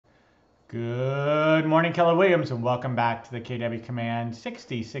Good morning, Keller Williams, and welcome back to the KW Command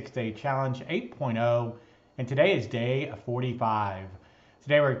 66-Day Challenge 8.0, and today is day 45.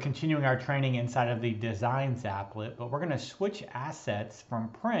 Today we're continuing our training inside of the Designs applet, but we're going to switch assets from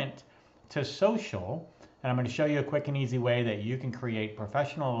print to social, and I'm going to show you a quick and easy way that you can create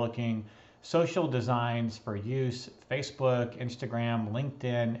professional-looking social designs for use Facebook, Instagram,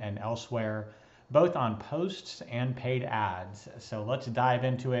 LinkedIn, and elsewhere, both on posts and paid ads. So let's dive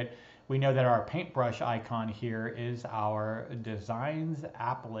into it. We know that our paintbrush icon here is our Designs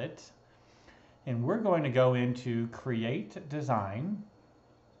applet, and we're going to go into Create Design.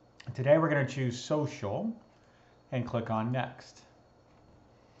 Today we're going to choose Social and click on Next.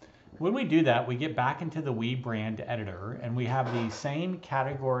 When we do that, we get back into the We Brand Editor, and we have the same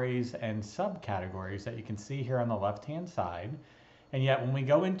categories and subcategories that you can see here on the left-hand side. And yet when we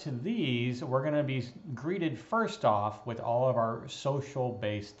go into these, we're going to be greeted first off with all of our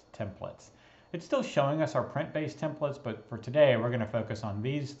social-based templates. It's still showing us our print-based templates, but for today, we're going to focus on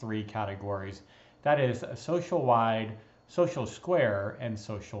these three categories. That is social wide, social square, and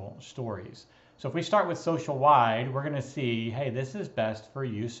social stories. So if we start with social wide, we're going to see, hey, this is best for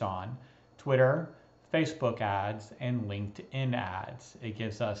use on Twitter, Facebook ads, and LinkedIn ads. It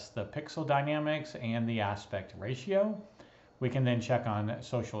gives us the pixel dynamics and the aspect ratio. We can then check on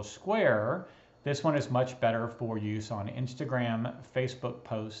social square. This one is much better for use on Instagram, Facebook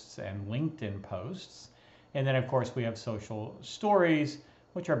posts, and LinkedIn posts. And then of course we have social stories,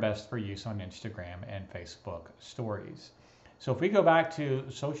 which are best for use on Instagram and Facebook stories. So if we go back to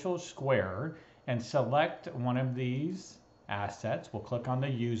social square and select one of these assets, we'll click on the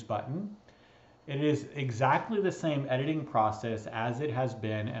Use button. It is exactly the same editing process as it has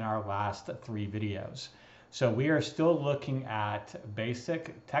been in our last three videos. So we are still looking at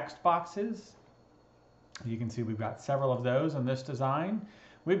basic text boxes. You can see we've got several of those in this design.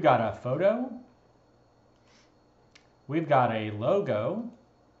 We've got a photo. We've got a logo.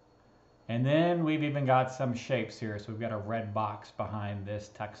 And then we've even got some shapes here. So we've got a red box behind this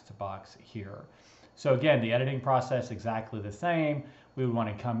text box here. So again, the editing process exactly the same. We would want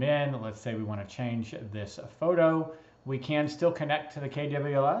to come in. Let's say we want to change this photo. We can still connect to the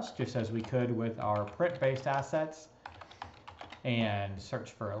KWLS just as we could with our print-based assets and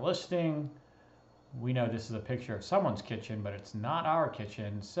search for a listing. We know this is a picture of someone's kitchen, but it's not our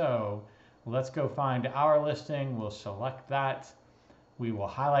kitchen. So let's go find our listing. We'll select that. We will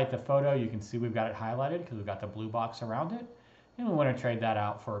highlight the photo. You can see we've got it highlighted because we've got the blue box around it. And we want to trade that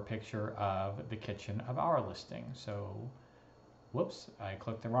out for a picture of the kitchen of our listing. So, whoops, I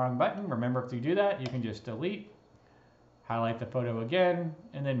clicked the wrong button. Remember, if you do that, you can just delete. Highlight the photo again,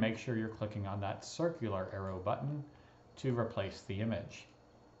 and then make sure you're clicking on that circular arrow button to replace the image.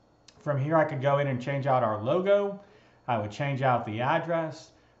 From here, I could go in and change out our logo. I would change out the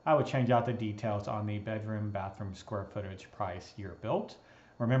address. I would change out the details on the bedroom, bathroom, square footage, price, year built.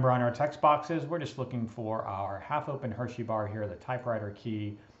 Remember, on our text boxes, we're just looking for our half-open Hershey bar here, the typewriter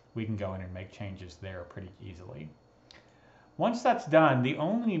key. We can go in and make changes there pretty easily. Once that's done, the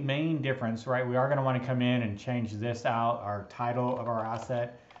only main difference, right, we are going to want to come in and change this out, our title of our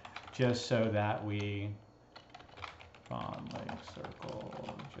asset, just so that we, Bond Lake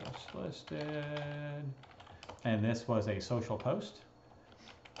Circle just listed, and this was a social post.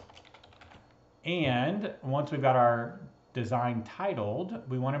 And once we've got our design titled,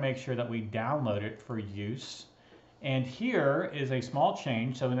 we want to make sure that we download it for use. And here is a small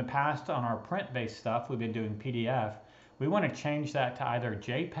change. So in the past on our print-based stuff, we've been doing PDF. We want to change that to either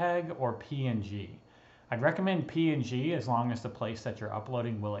JPEG or PNG. I'd recommend PNG as long as the place that you're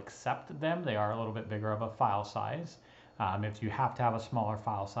uploading will accept them. They are a little bit bigger of a file size. If you have to have a smaller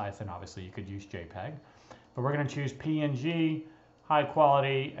file size, then obviously you could use JPEG. But we're going to choose PNG, high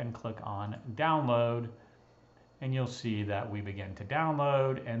quality, and click on download. And you'll see that we begin to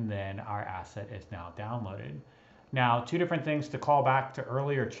download, and then our asset is now downloaded. Now, two different things to call back to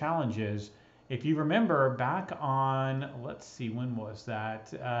earlier challenges. If you remember back on, let's see, when was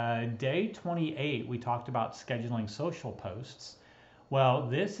that? Day 28, we talked about scheduling social posts. Well,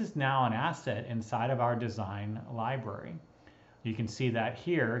 this is now an asset inside of our design library. You can see that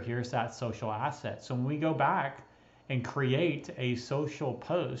here. Here's that social asset. So when we go back and create a social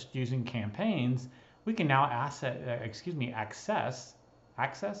post using campaigns, we can now access,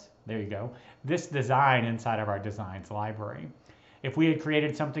 there you go, this design inside of our designs library. If we had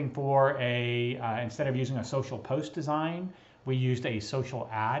created something for a, instead of using a social post design, we used a social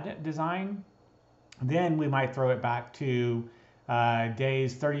ad design, then we might throw it back to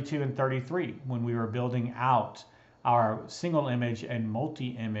days 32 and 33 when we were building out our single image and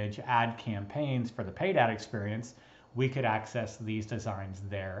multi-image ad campaigns for the paid ad experience. we could access these designs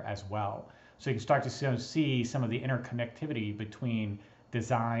there as well. So you can start to see some of the interconnectivity between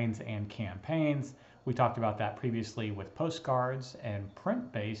designs and campaigns. We talked about that previously with postcards and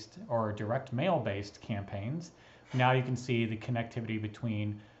print-based or direct mail-based campaigns. Now you can see the connectivity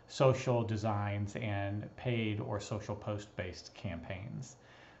between social designs and paid or social post-based campaigns.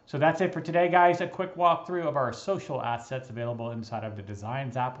 So that's it for today, guys. A quick walkthrough of our social assets available inside of the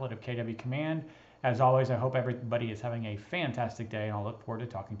Designs applet of KW Command. As always, I hope everybody is having a fantastic day, and I'll look forward to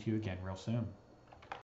talking to you again real soon.